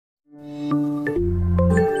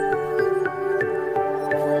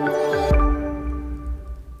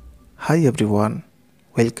Hi everyone,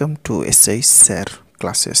 welcome to SI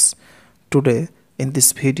classes. Today in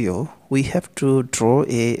this video we have to draw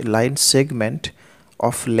a line segment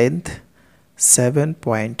of length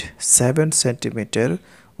 7.7 centimeter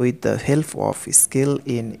with the help of scale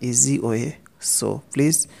in easy way. So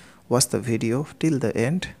please watch the video till the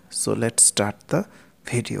end. So let's start the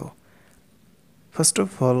video. First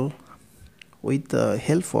of all, with the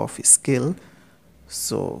help of scale,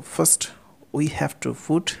 so first we have to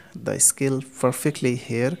put the scale perfectly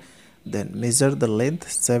here, then measure the length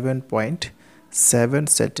 7.7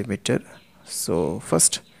 centimeter. So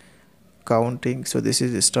first counting, so this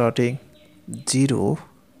is starting 0,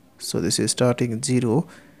 so this is starting 0,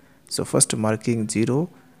 so first marking 0,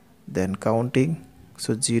 then counting,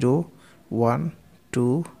 so 0 1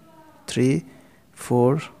 2 3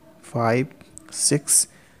 4 5 6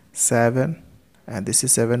 7, and this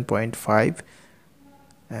is 7.5,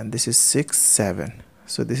 and this is 6 7,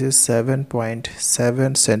 so this is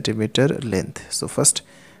 7.7 centimeter length. So first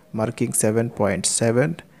marking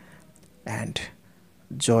 7.7 and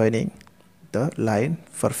joining the line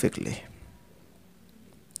perfectly.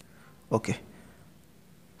 Okay,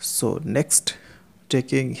 so next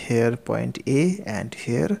taking here point A and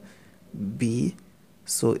here B.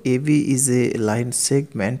 So AB is a line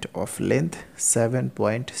segment of length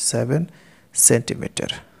 7.7 centimeter.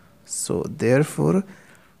 So therefore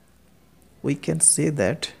we can say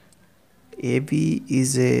that AB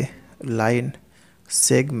is a line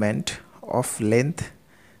segment of length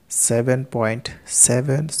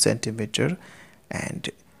 7.7 centimeter, and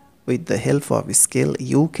with the help of scale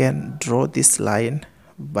you can draw this line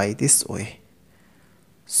by this way.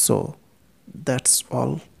 So that's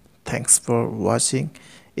all. Thanks for watching.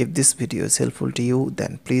 If this video is helpful to you,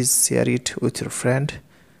 then please share it with your friend,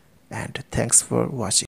 and thanks for watching.